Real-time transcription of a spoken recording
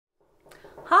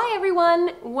Hi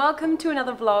everyone, welcome to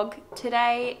another vlog.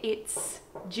 Today it's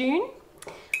June,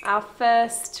 our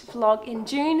first vlog in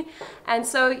June, and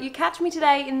so you catch me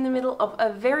today in the middle of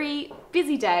a very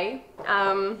busy day.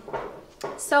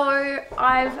 So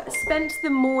I've spent the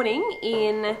morning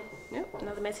in,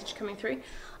 another message coming through.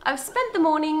 I've spent the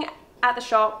morning at the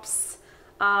shops,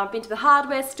 been to the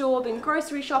hardware store, been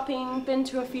grocery shopping, been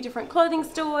to a few different clothing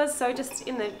stores, so just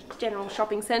in the general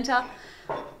shopping centre.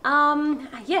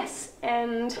 Yes,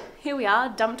 and here we are,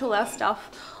 dumped all our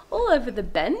stuff all over the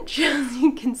bench, as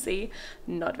you can see,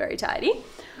 not very tidy.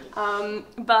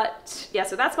 But yeah,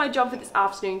 so that's my job for this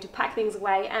afternoon, to pack things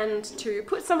away and to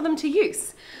put some of them to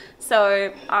use.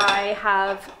 So I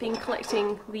have been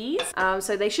collecting these,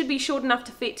 so they should be short enough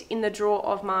to fit in the drawer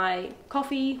of my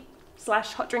coffee /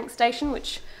 hot drink station,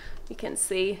 which you can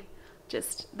see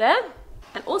just there.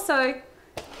 And also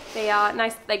they are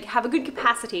nice, they have a good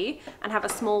capacity and have a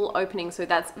small opening, so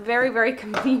that's very, very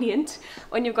convenient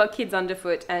when you've got kids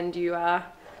underfoot and you are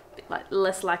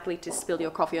less likely to spill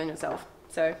your coffee on yourself.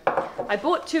 So I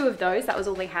bought 2 of those, that was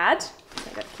all they had.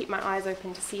 I've got to keep my eyes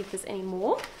open to see if there's any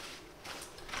more.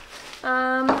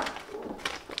 Got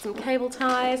some cable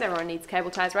ties, everyone needs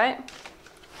cable ties, right?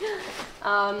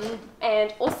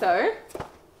 And also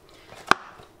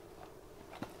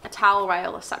a towel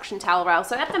rail, a suction towel rail.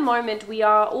 So at the moment we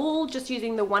are all just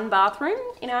using the 1 bathroom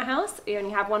in our house. We only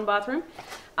have 1 bathroom.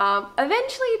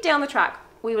 Eventually down the track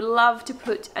we would love to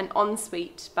put an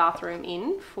ensuite bathroom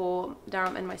in for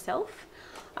Durham and myself,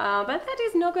 but that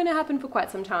is not going to happen for quite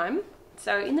some time.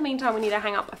 So in the meantime we need to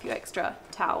hang up a few extra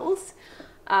towels,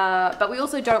 but we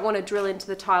also don't want to drill into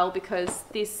the tile because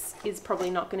this is probably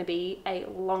not going to be a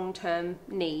long-term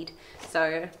need.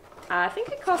 So I think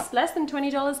it costs less than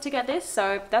 $20 to get this,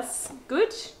 so that's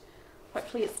good.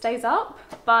 Hopefully it stays up.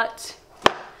 But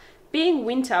being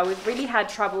winter, we've really had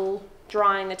trouble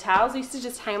drying the towels. We used to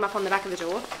just hang them up on the back of the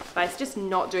door, but it's just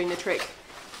not doing the trick.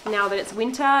 Now that it's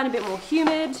winter and a bit more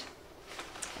humid,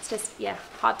 it's just, yeah,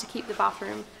 hard to keep the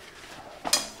bathroom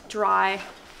dry.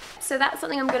 So that's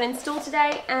something I'm going to install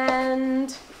today.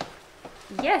 And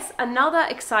yes, another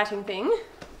exciting thing,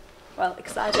 well,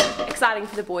 exciting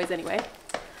for the boys anyway,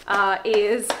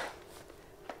 is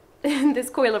this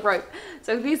coil of rope.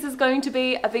 So this is going to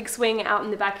be a big swing out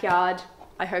in the backyard,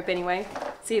 I hope anyway.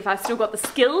 See if I've still got the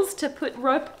skills to put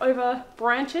rope over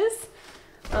branches.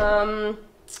 Over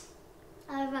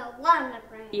one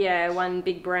branch? Yeah, 1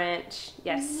 big branch.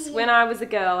 Yes, when I was a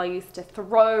girl I used to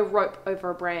throw rope over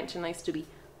a branch and I used to be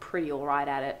pretty alright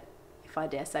at it, if I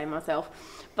dare say myself.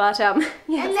 But yeah,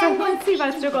 so let's see if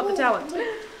I still got the talent.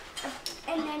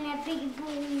 And then a big ball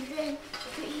to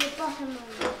put your bottom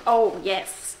on. Oh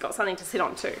yes, got something to sit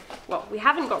on too. Well, we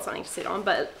haven't got something to sit on,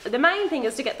 but the main thing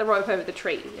is to get the rope over the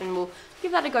tree, and we'll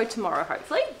give that a go tomorrow,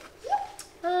 hopefully.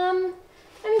 Yep.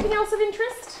 Anything else of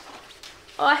interest?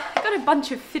 Oh, I got a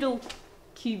bunch of fiddle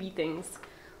cubey things.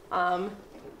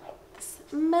 This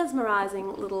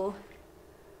mesmerizing little...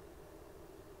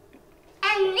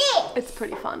 And this! It's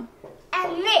pretty fun.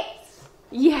 And this!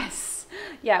 Yes!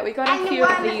 Yeah, we got a few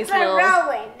of these little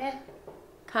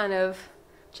kind of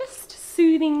just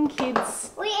soothing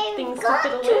kids things to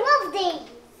fiddle with. 2 of these!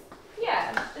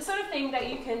 Yeah, the sort of thing that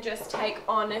you can just take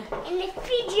on... In the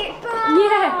fidget box!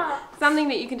 Yeah, something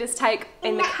that you can just take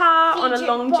in the car on a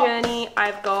long journey.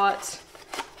 I've got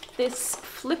this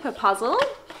flipper puzzle.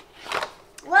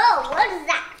 Whoa, what is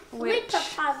that? Which, flipper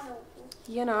puzzle?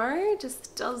 You know,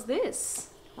 just does this.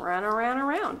 Round and round and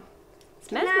round.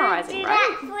 It's mesmerising,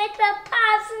 right? Can I do that flipper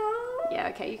puzzle? Yeah,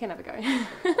 okay, you can have a go.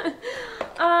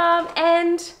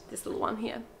 And this little one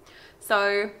here.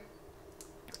 So,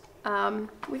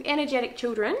 with energetic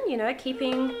children, you know,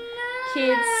 keeping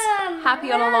kids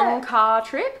happy on a long car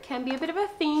trip can be a bit of a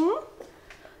thing.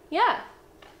 Yeah.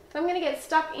 So I'm going to get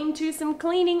stuck into some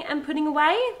cleaning and putting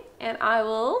away, and I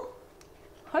will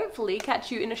hopefully catch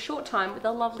you in a short time with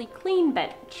a lovely clean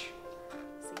bench.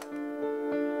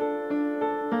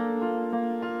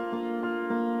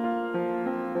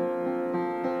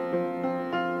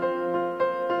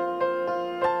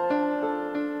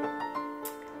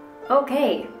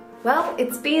 Okay, well,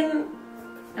 it's been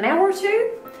an hour or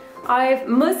 2. I've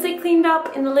mostly cleaned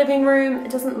up in the living room.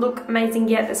 It doesn't look amazing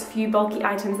yet. There's a few bulky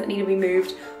items that need to be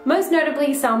moved. Most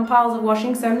notably some piles of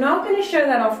washing, so I'm not going to show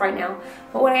that off right now.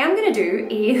 But what I am going to do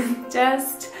is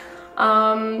just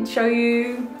show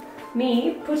you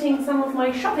me putting some of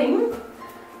my shopping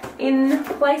in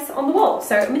place on the wall.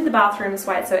 So I'm in the bathroom, that's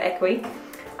why it's so echoey.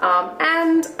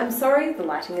 And I'm sorry, the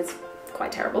lighting is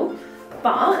quite terrible,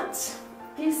 but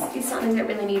this is something that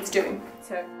really needs doing.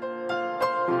 So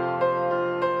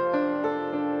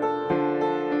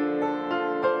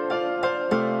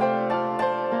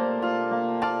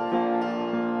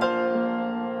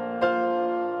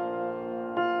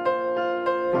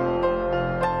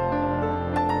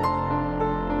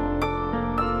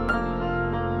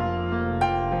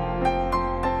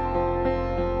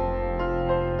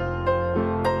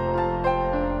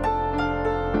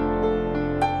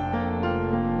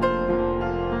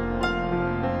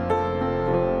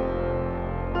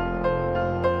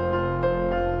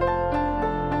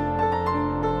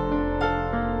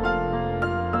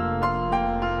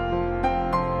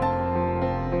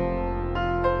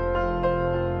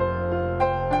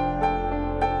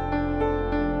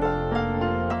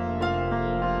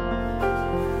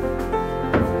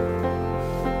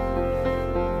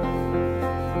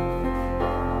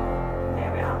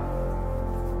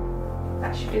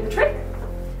should do the trick.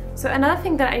 So another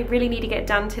thing that I really need to get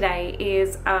done today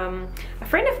is a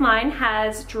friend of mine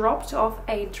has dropped off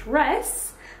a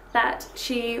dress that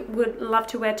she would love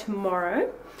to wear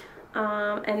tomorrow,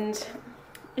 and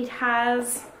it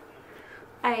has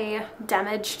a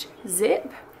damaged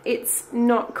zip. It's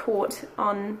not caught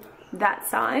on that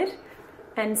side,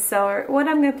 and so what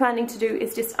I'm planning to do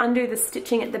is just undo the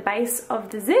stitching at the base of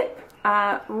the zip,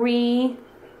 realign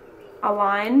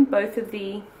both of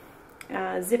the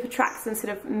zipper tracks and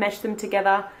sort of mesh them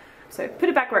together, so put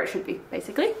it back where it should be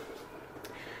basically.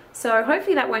 So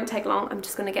hopefully that won't take long. I'm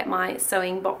just going to get my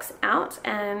sewing box out,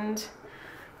 and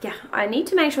yeah, I need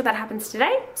to make sure that happens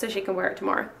today so she can wear it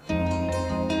tomorrow.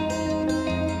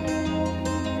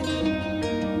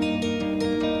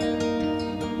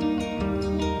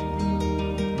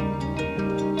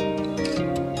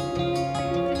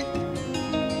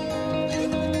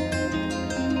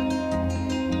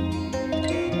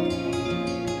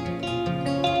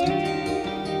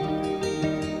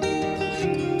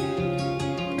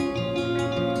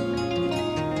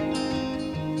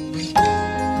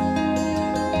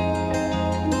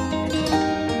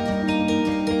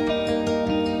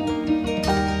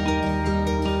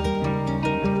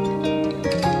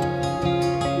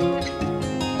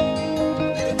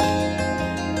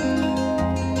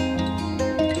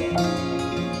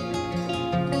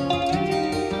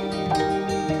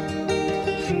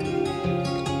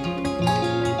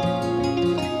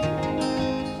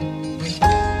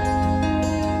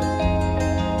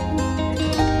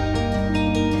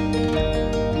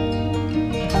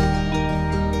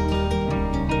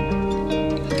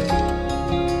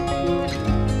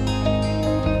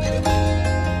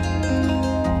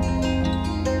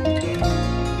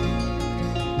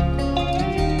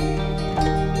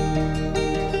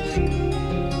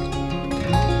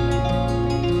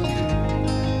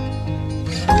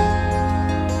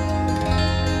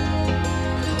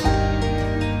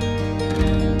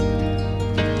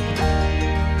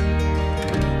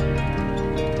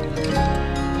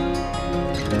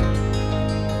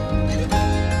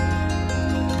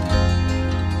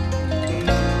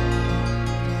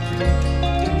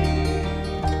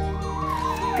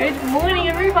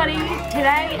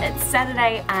 Today it's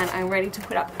Saturday and I'm ready to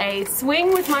put up a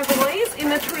swing with my boys in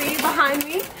the tree behind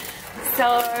me.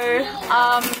 So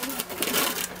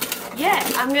yeah,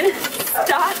 I'm gonna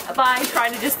start by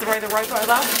trying to just throw the rope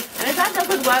over, and if that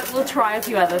doesn't work we'll try a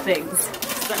few other things.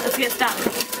 So let's get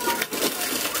started.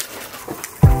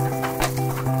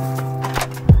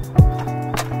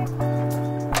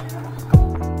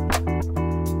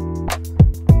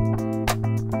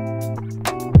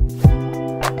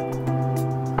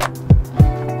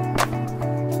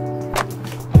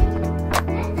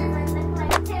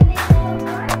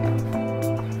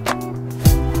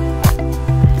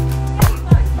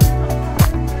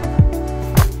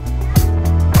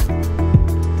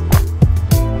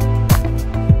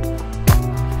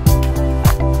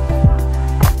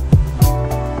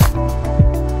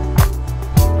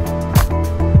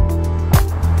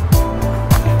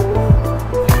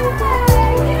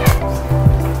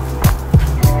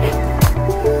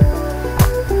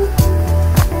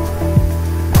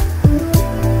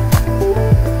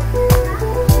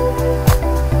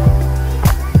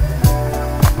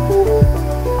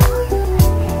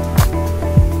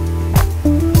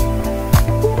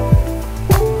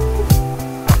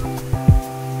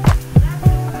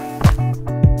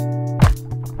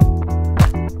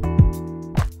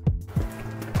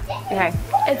 Okay,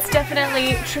 it's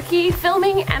definitely tricky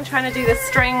filming and trying to do this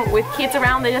string with kids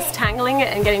around. They're just tangling it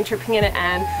and getting tripping in it,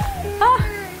 and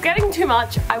getting too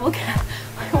much. I will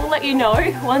let you know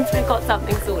once we've got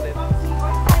something sorted.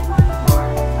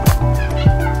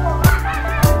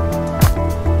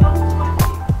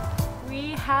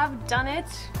 We have done it.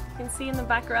 You can see in the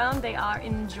background they are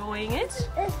enjoying it.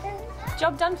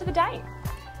 Job done for the day.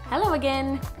 Hello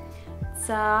again. It's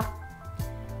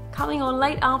coming on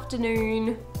late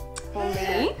afternoon on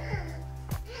the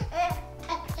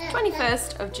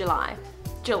 21st of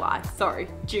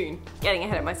June, getting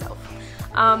ahead of myself.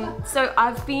 So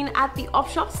I've been at the op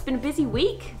shop. It's been a busy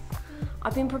week.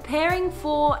 I've been preparing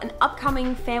for an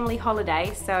upcoming family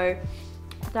holiday, so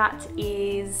that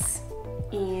is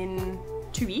in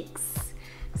 2 weeks.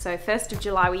 So 1st of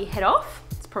July we head off.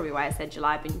 That's probably why I said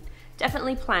July. I've been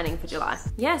definitely planning for July.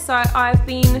 Yeah, so I've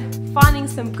been finding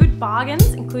some good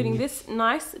bargains, including this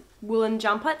nice woolen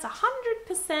jumper. It's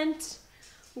 100%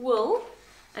 wool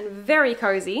and very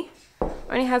cozy.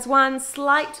 Only has one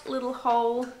slight little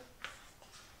hole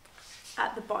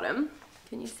at the bottom.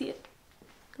 Can you see it?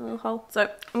 A little hole. So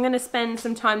I'm going to spend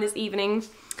some time this evening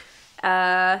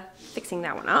fixing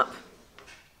that one up.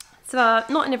 It's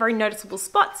not in a very noticeable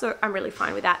spot, so I'm really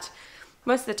fine with that.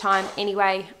 Most of the time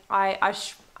anyway,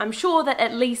 I'm sure that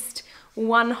at least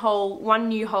one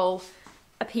new hole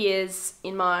appears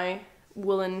in my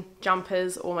woolen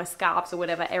jumpers or my scarves or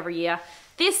whatever every year.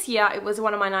 This year it was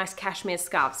one of my nice cashmere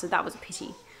scarves, so that was a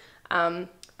pity.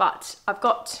 But I've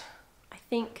got, I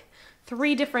think,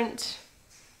 3 different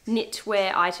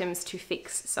knitwear items to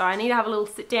fix. So I need to have a little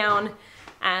sit down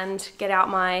and get out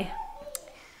my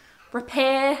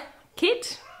repair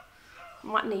kit.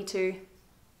 Might need to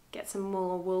get some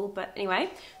more wool, but anyway.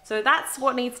 So that's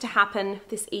what needs to happen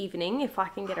this evening if I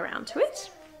can get around to it.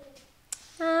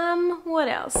 What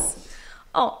else?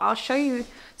 Oh, I'll show you.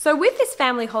 So with this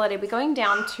family holiday, we're going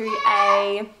down to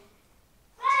a...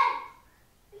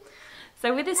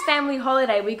 So with this family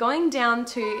holiday, we're going down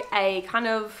to a kind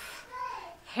of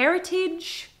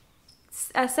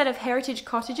a set of heritage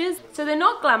cottages. So they're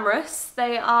not glamorous.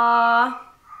 They are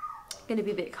going to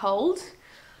be a bit cold.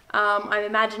 I'm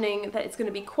imagining that it's going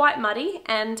to be quite muddy,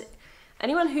 and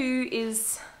anyone who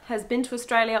has been to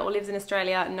Australia or lives in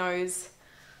Australia knows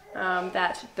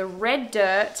that the red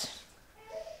dirt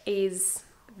is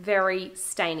very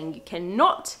staining. You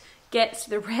cannot get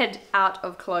the red out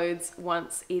of clothes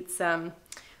once you've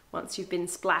been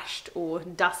splashed or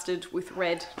dusted with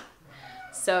red.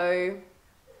 So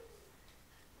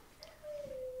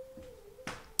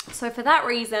for that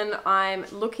reason, been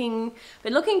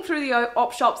looking through the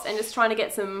op shops and just trying to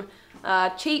get some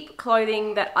cheap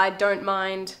clothing that I don't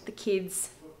mind the kids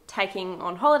taking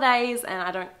on holidays, and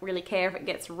I don't really care if it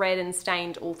gets red and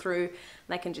stained all through.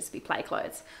 They can just be play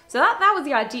clothes. So that was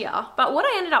the idea, but what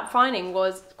I ended up finding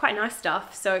was quite nice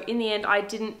stuff. So in the end, I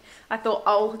thought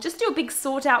I'll just do a big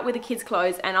sort out with the kids'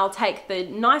 clothes, and I'll take the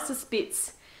nicest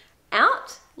bits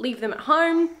out, leave them at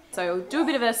home. So do a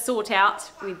bit of a sort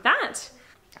out with that.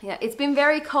 Yeah, it's been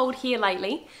very cold here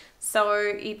lately, so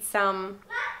it's I'm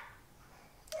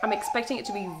expecting it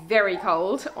to be very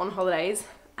cold on holidays.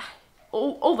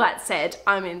 All that said,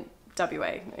 I'm in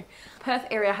WA. No. Perth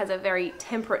area has a very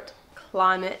temperate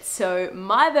climate, so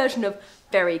my version of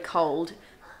very cold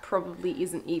probably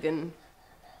isn't even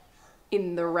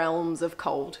in the realms of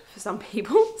cold for some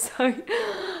people. So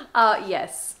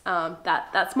yes,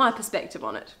 that's my perspective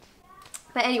on it.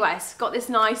 But anyways, got this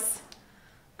nice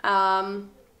 $5,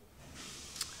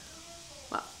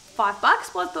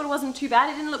 but I thought it wasn't too bad.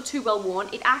 It didn't look too well worn.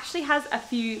 It actually has a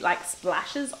few like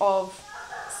splashes of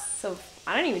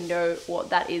I don't even know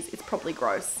what that is. It's probably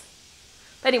gross.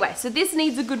 But anyway, so this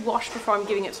needs a good wash before I'm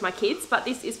giving it to my kids, but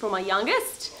this is for my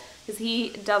youngest because he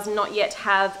does not yet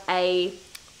have a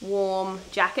warm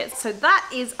jacket. So that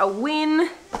is a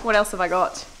win. What else have I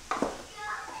got?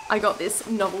 I got this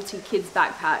novelty kids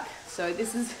backpack. So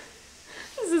this is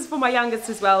for my youngest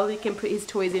as well. He can put his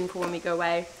toys in for when we go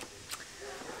away.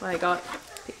 I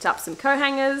picked up some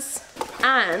co-hangers,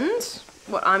 and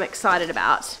what I'm excited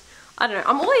about, I don't know,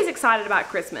 I'm always excited about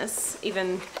Christmas,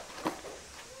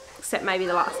 except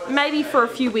maybe for a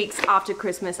few weeks after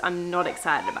Christmas, I'm not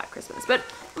excited about Christmas, but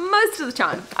most of the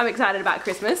time I'm excited about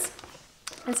Christmas.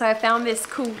 And so I found this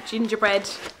cool gingerbread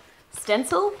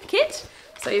stencil kit.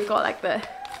 So you've got like the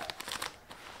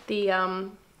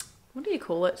what do you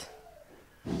call it?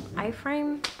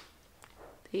 A-frame?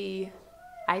 The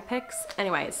apex?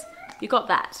 Anyways, you got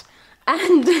that.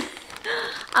 And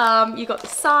you got the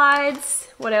sides.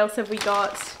 What else have we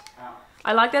got?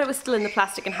 I like that it was still in the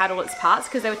plastic and had all its parts,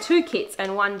 because there were 2 kits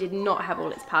and one did not have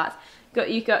all its parts.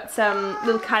 You got some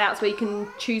little cutouts where you can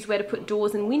choose where to put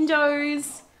doors and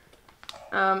windows.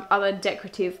 Other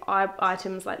decorative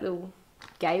items like little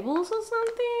gables or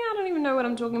something. I don't even know what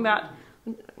I'm talking about.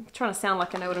 I'm trying to sound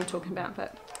like I know what I'm talking about,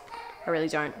 but I really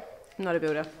don't. I'm not a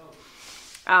builder.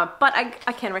 But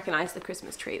I can recognize the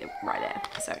Christmas tree right there.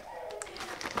 So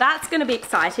that's going to be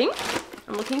exciting.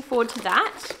 I'm looking forward to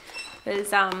that.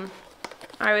 Because I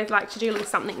always like to do a little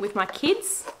something with my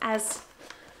kids as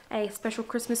a special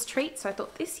Christmas treat. So I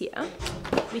thought this year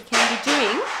we can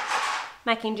be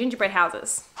making gingerbread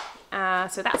houses.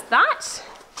 So that's that.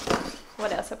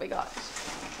 What else have we got?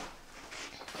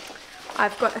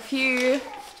 I've got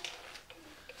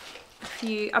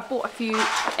I bought a few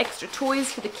extra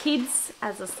toys for the kids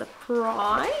as a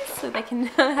surprise, so they can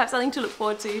have something to look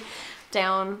forward to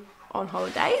down on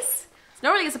holidays. It's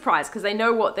not really a surprise because they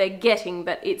know what they're getting,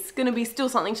 but it's going to be still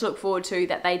something to look forward to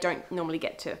that they don't normally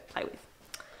get to play with.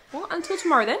 Well, until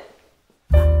tomorrow then.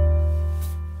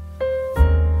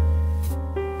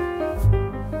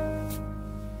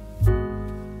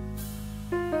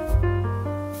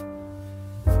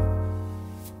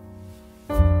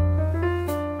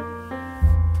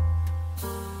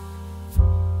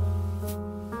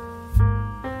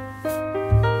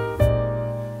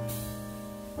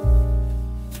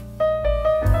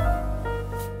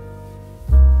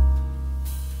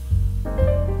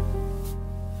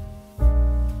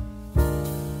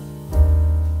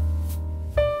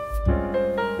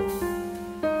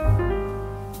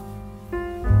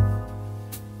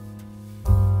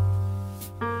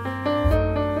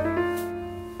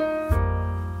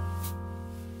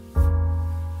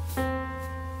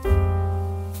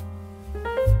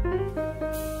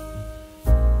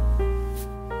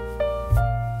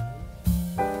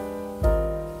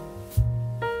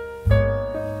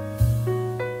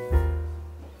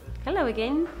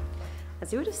 again.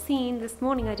 As you would have seen this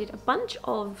morning, I did a bunch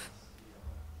of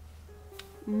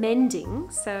mending,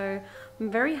 so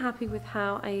I'm very happy with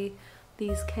how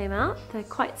these came out. They're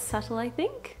quite subtle, I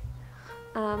think.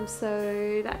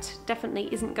 So that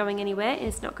definitely isn't going anywhere.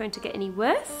 It's not going to get any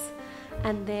worse.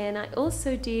 And then I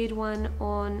also did one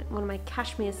on one of my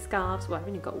cashmere scarves. Well, I've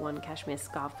only got one cashmere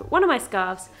scarf, but one of my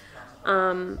scarves,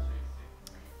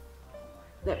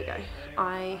 there we go.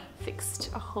 I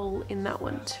fixed a hole in that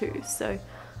one too. So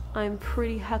I'm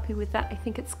pretty happy with that. I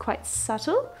think it's quite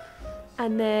subtle.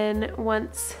 And then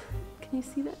once, can you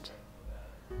see that?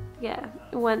 Yeah,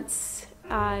 once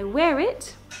I wear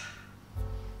it,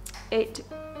 it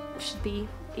should be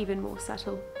even more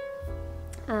subtle.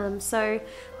 So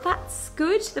that's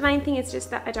good. The main thing is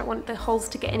just that I don't want the holes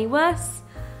to get any worse.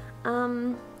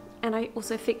 And I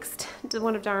also fixed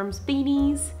one of Durham's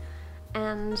beanies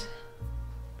and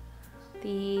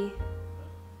the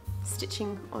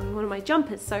stitching on one of my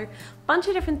jumpers. So a bunch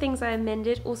of different things I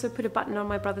amended. Also put a button on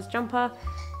my brother's jumper,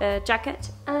 jacket,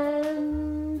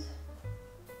 and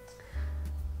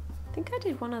I think I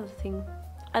did one other thing.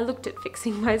 I looked at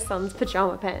fixing my son's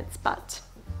pajama pants, but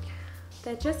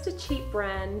they're just a cheap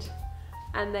brand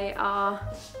and they are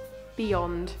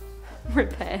beyond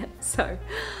repair. So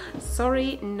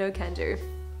sorry, no can do.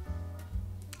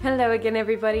 Hello again,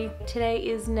 everybody. Today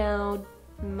is now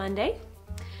Monday.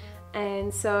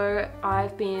 And so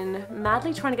I've been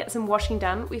madly trying to get some washing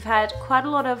done. We've had quite a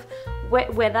lot of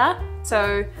wet weather,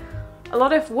 so a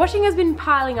lot of washing has been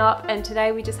piling up, and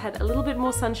today we just had a little bit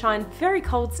more sunshine, very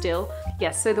cold still.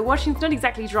 Yes, so the washing's not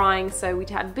exactly drying, so we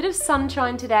had a bit of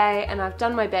sunshine today and I've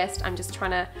done my best. I'm just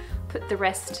trying to put the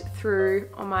rest through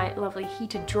on my lovely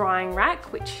heated drying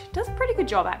rack, which does a pretty good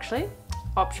job actually,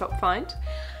 op shop find.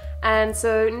 And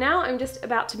so now I'm just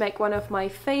about to make one of my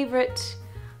favorite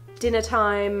dinner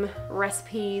time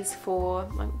recipes for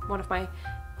one of my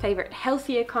favorite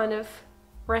healthier kind of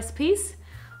recipes.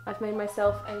 I've made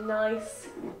myself a nice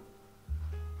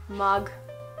mug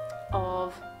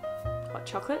of hot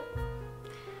chocolate,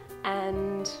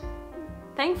 and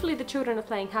thankfully the children are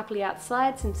playing happily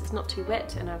outside since it's not too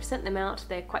wet, and I've sent them out.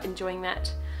 They're quite enjoying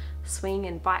that swing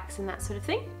and bikes and that sort of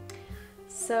thing.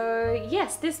 So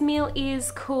yes, this meal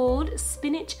is called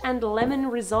spinach and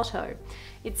lemon risotto.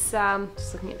 It's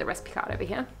just looking at the recipe card over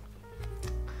here.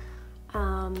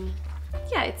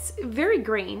 Yeah, it's very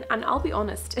green, and I'll be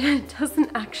honest, it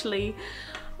doesn't actually,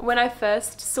 when I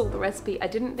first saw the recipe, I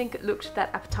didn't think it looked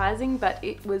that appetizing, but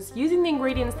it was using the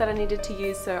ingredients that I needed to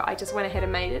use, so I just went ahead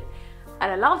and made it,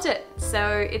 and I loved it.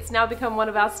 So it's now become one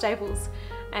of our staples,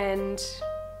 and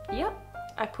yep,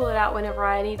 I pull it out whenever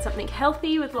I need something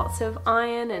healthy with lots of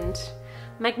iron and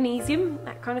magnesium,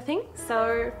 that kind of thing.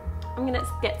 So I'm gonna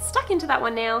get stuck into that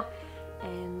one now,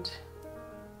 and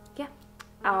yeah,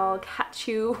 I'll catch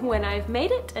you when I've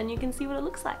made it and you can see what it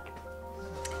looks like.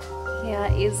 Here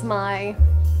is my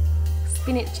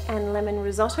spinach and lemon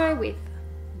risotto with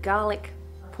garlic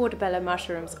portobello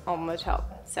mushrooms on the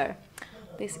top. So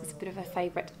this is a bit of a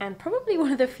favorite and probably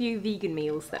one of the few vegan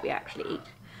meals that we actually eat.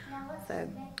 So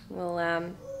we'll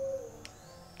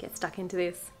get stuck into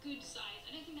this. Good size.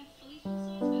 I don't think they're fully full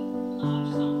size, but large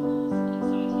samples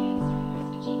inside here. So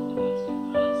the cheap products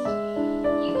from us.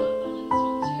 You got balance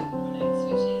on two products,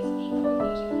 which is the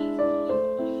collagen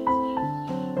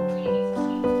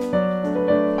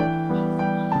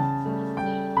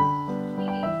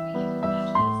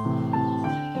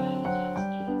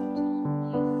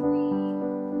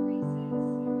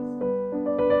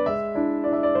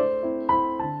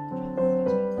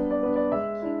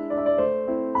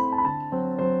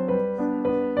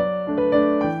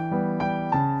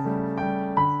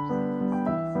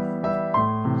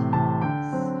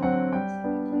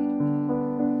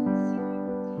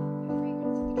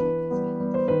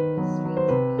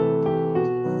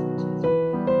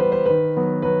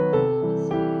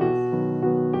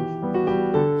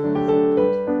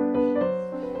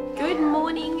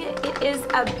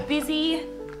a busy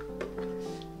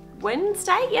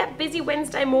Wednesday, busy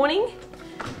Wednesday morning.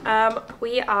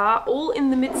 We are all in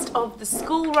the midst of the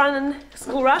school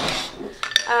rush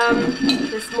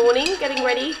this morning, getting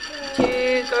ready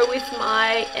to go with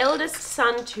my eldest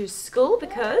son to school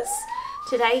because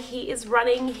today he is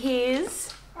running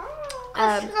his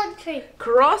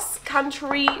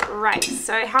cross-country race.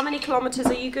 So how many kilometers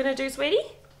are you going to do, sweetie?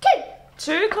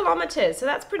 2 kilometers. So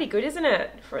that's pretty good, isn't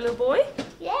it, for a little boy?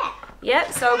 Yeah.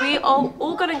 Yeah, so we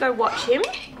all going to go watch him.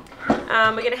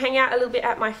 We're going to hang out a little bit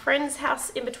at my friend's house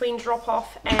in between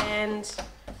drop-off and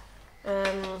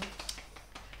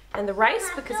and the race,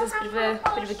 because there's a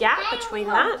bit of a gap between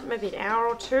that, maybe an hour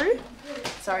or two.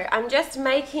 Sorry, I'm just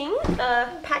making a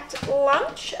packed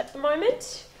lunch at the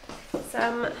moment.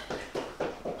 Some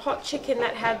hot chicken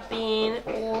that had been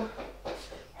all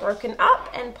broken up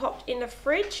and popped in the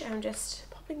fridge. I'm just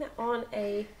popping that on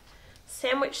a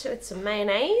sandwich with some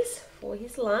mayonnaise for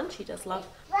his lunch. He does love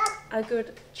a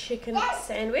good chicken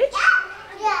sandwich.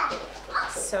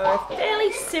 So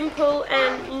fairly simple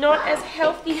and not as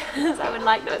healthy as I would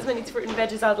like, not as many fruit and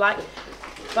veg as I would like.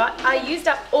 But I used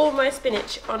up all my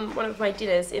spinach on one of my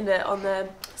dinners on the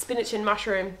spinach and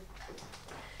mushroom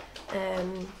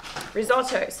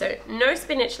risotto. So no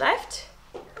spinach left.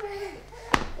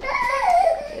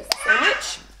 Here's the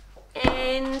sandwich.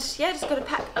 And yeah, just got to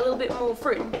pack a little bit more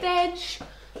fruit and veg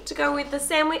to go with the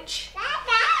sandwich.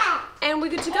 And we're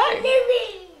good to go.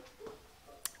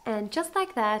 And just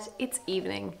like that, it's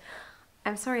evening.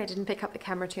 I'm sorry I didn't pick up the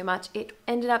camera too much. It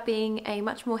ended up being a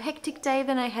much more hectic day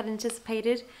than I had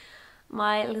anticipated.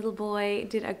 My little boy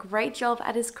did a great job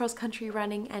at his cross-country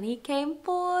running and he came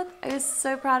fourth. I was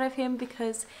so proud of him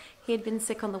because he had been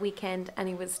sick on the weekend and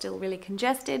he was still really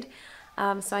congested.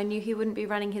 So I knew he wouldn't be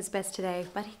running his best today,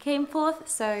 but he came fourth,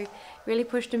 so really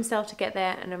pushed himself to get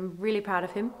there and I'm really proud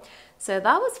of him. So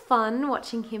that was fun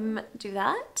watching him do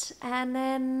that. And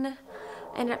then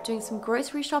I ended up doing some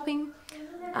grocery shopping.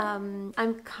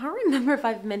 I can't remember if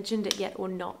I've mentioned it yet or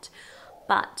not,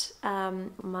 but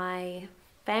my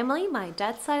family, my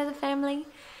dad's side of the family,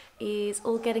 is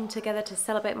all getting together to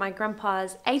celebrate my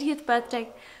grandpa's 80th birthday.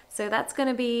 So that's going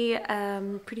to be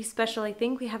pretty special, I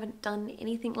think. We haven't done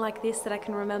anything like this that I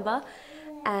can remember.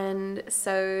 And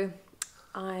so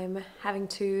I'm having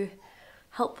to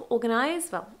help organize.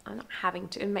 Well, I'm not having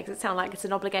to, it makes it sound like it's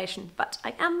an obligation, but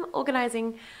I am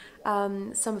organizing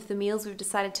some of the meals. We've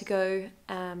decided to go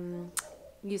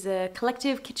use a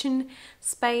collective kitchen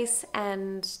space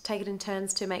and take it in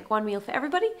turns to make one meal for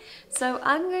everybody. So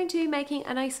I'm going to be making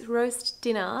a nice roast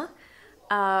dinner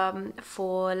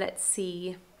for, let's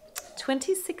see,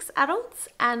 26 adults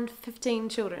and 15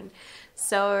 children.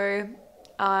 So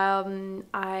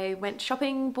I went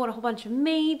shopping, bought a whole bunch of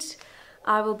meat.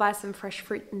 I will buy some fresh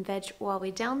fruit and veg while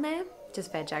we're down there.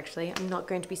 Just veg, actually. I'm not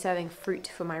going to be serving fruit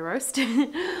for my roast.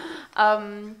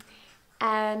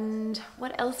 And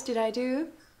what else did I do?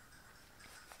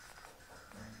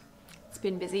 It's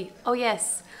been busy. Oh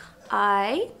yes,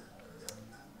 I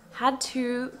had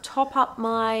to top up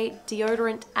my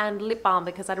deodorant and lip balm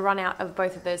because I'd run out of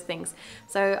both of those things.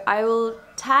 So I will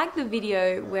tag the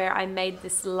video where I made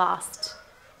this last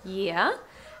year.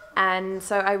 And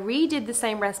so I redid the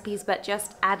same recipes but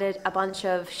just added a bunch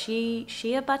of shea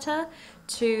butter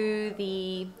to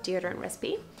the deodorant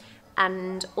recipe.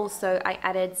 And also I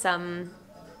added some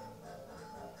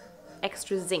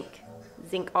extra zinc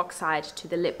oxide to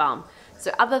the lip balm.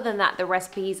 So other than that, the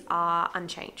recipes are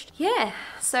unchanged. Yeah,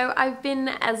 so I've been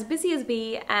as busy as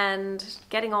bee and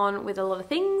getting on with a lot of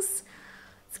things.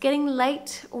 It's getting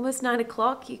late, almost 9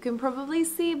 o'clock. You can probably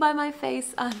see by my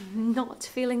face I'm not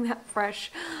feeling that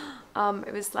fresh.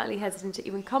 I was slightly hesitant to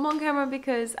even come on camera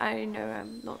because I know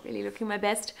I'm not really looking my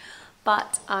best.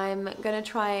 But I'm gonna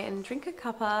try and drink a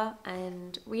cuppa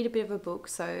and read a bit of a book.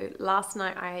 So last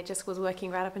night I just was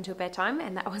working right up until bedtime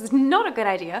and that was not a good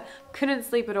idea. Couldn't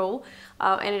sleep at all.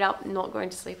 Ended up not going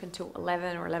to sleep until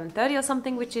 11 or 11:30 or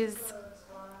something, which is,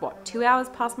 what, 2 hours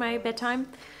past my bedtime?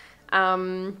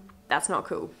 That's not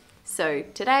cool. So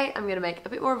today I'm gonna make a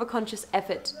bit more of a conscious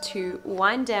effort to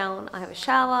wind down. I have a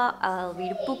shower, I'll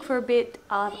read a book for a bit,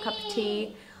 I'll have a cup of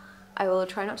tea. I will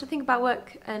try not to think about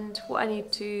work and what I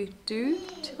need to do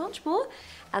too much more.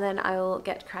 And then I will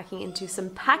get cracking into some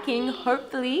packing,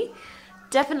 hopefully.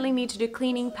 Definitely need to do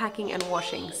cleaning, packing and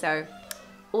washing. So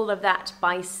all of that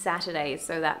by Saturday.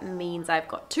 So that means I've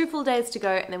got 2 full days to go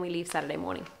and then we leave Saturday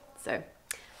morning. So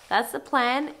that's the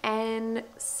plan. And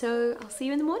so I'll see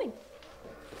you in the morning.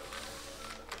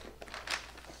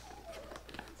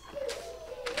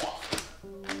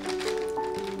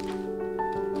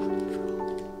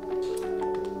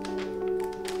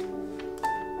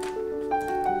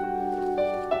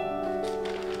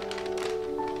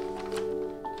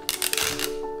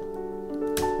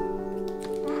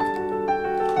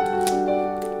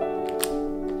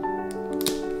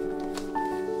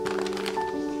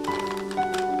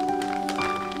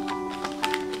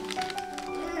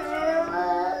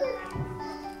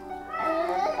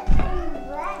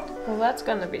 That's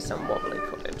gonna be some wobbly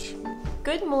footage.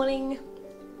 Good morning.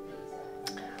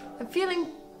 I'm feeling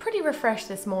pretty refreshed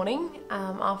this morning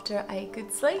after a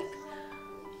good sleep.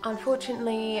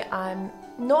 Unfortunately, I'm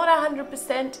not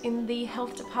 100% in the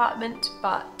health department,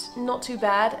 but not too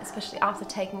bad, especially after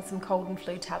taking some cold and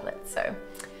flu tablets. So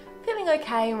feeling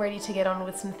okay and ready to get on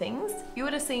with some things. You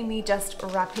would have seen me just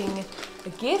wrapping a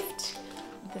gift.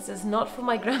 This is not for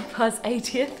my grandpa's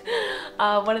 80th.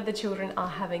 One of the children are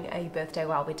having a birthday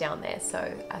while we're down there,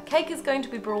 so a cake is going to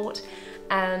be brought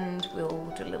and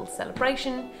we'll do a little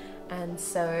celebration. And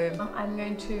so I'm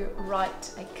going to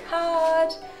write a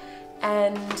card,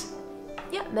 and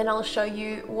yeah, then I'll show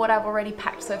you what I've already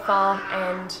packed so far.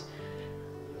 And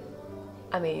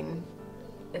I mean,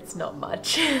 it's not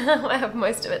much.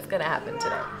 Most of it's gonna happen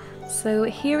today. So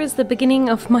here is the beginning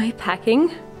of my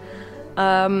packing.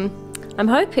 I'm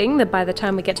hoping that by the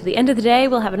time we get to the end of the day,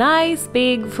 we'll have a nice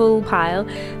big full pile,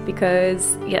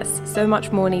 because yes, so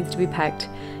much more needs to be packed.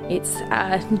 It's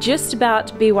just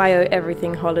about BYO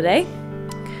everything holiday.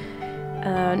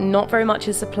 Not very much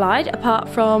is supplied apart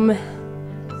from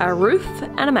a roof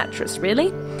and a mattress,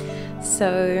 really.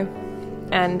 So,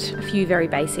 and a few very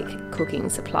basic cooking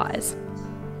supplies.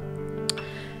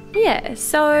 Yeah,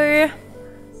 so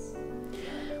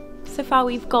far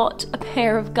we've got a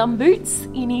pair of gumboots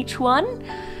in each one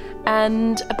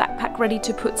and a backpack ready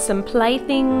to put some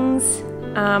playthings.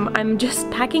 I'm just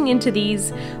packing into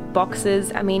these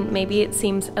boxes. I mean, maybe it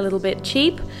seems a little bit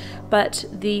cheap, but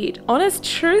the honest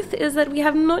truth is that we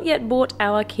have not yet bought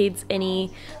our kids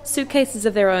any suitcases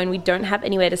of their own. We don't have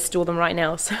anywhere to store them right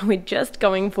now, so we're just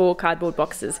going for cardboard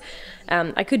boxes.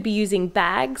 I could be using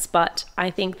bags, but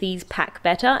I think these pack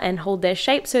better and hold their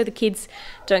shape so the kids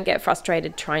don't get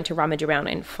frustrated trying to rummage around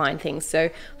and find things. So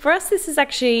for us, this is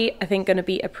actually, I think, going to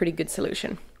be a pretty good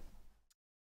solution.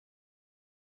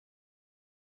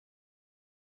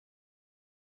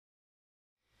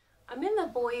 I'm in the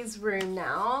boys' room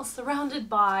now, surrounded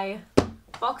by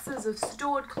boxes of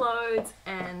stored clothes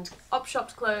and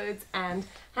op-shopped clothes and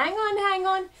hang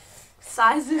on,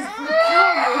 sizes for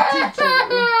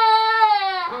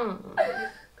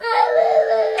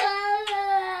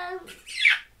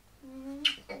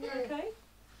Okay.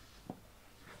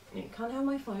 You can't have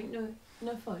my phone.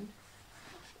 No phone.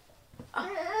 Oh,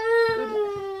 good.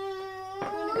 You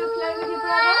wanna go play with your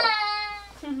brother?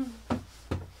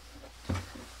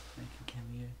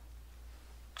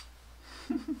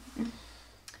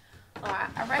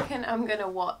 Alright, I reckon I'm gonna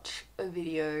watch a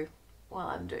video while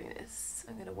I'm doing this.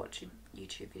 I'm gonna watch a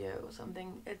YouTube video or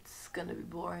something. It's gonna be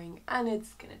boring and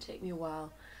it's gonna take me a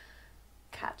while.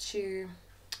 Catch you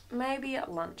maybe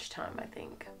at lunchtime, I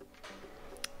think.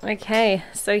 Okay,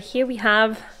 so here we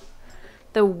have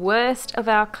the worst of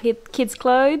our kids'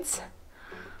 clothes.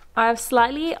 I've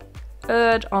slightly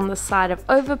erred on the side of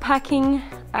overpacking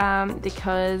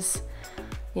because,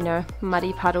 you know,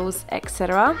 muddy puddles,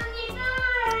 etc.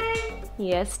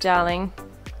 Yes, darling.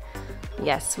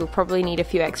 Yes, we'll probably need a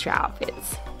few extra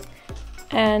outfits.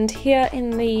 And here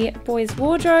in the boys'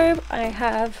 wardrobe, I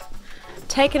have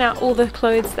taken out all the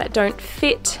clothes that don't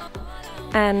fit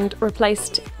and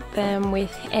replaced them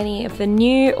with any of the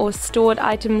new or stored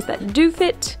items that do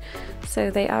fit. So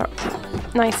they are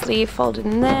nicely folded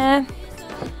in there.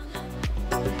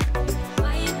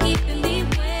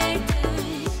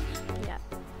 Yeah.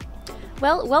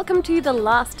 Well, welcome to the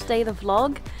last day of the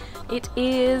vlog. It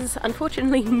is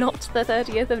unfortunately not the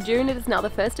 30th of June, it is now the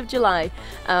 1st of July.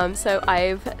 So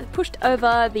I've pushed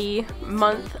over the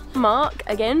month mark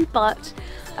again, but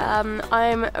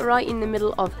I'm right in the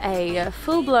middle of a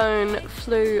full-blown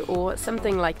flu or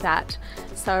something like that.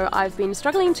 So I've been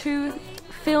struggling to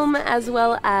film as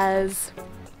well as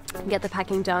get the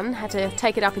packing done. Had to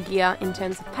take it up a gear in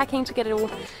terms of packing to get it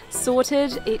all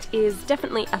sorted. It is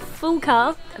definitely a full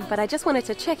car, but I just wanted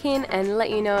to check in and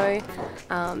let you know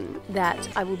that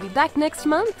I will be back next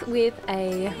month with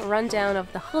a rundown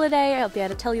of the holiday. I'll be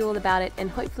able to tell you all about it and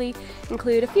hopefully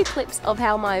include a few clips of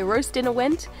how my roast dinner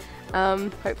went.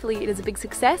 Hopefully it is a big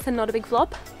success and not a big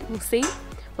flop. We'll see.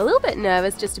 I'm a little bit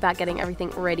nervous just about getting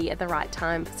everything ready at the right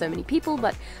time for so many people,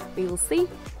 but we will see.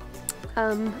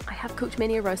 I have cooked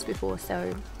many a roast before, so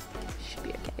it should be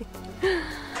okay.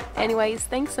 Anyways,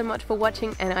 thanks so much for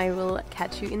watching and I will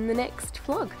catch you in the next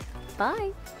vlog.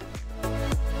 Bye!